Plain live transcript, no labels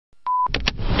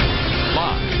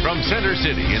from Center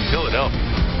City in Philadelphia,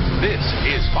 this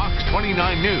is Fox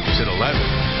 29 News at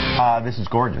 11. This is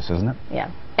gorgeous, isn't it? Yeah.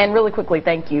 And really quickly,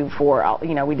 thank you for,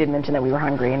 we did mention that we were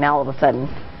hungry, and now all of a sudden...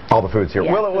 All the food's here.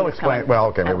 Yeah, we'll explain. Well,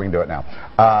 okay, maybe we can do it now.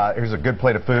 Here's a good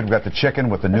plate of food. We've got the chicken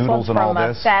with the noodles and all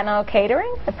this. Sano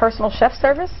Catering, the personal chef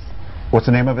service. What's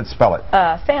the name of it? Spell it.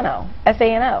 Sano,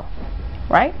 S-A-N-O,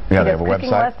 right? Yeah, they have a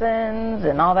cooking website. Lessons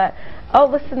and all that. Oh,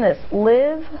 listen to this.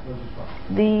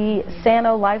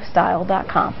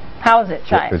 LiveTheSanoLifestyle.com. How is it,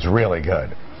 Chai? It's really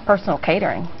good. Personal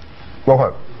catering. Well,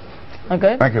 what? Oh,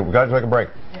 good? Thank you. We've got to take a break.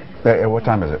 What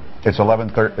time is it? It's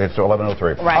 11:30. It's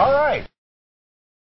 11:03. Right. All right.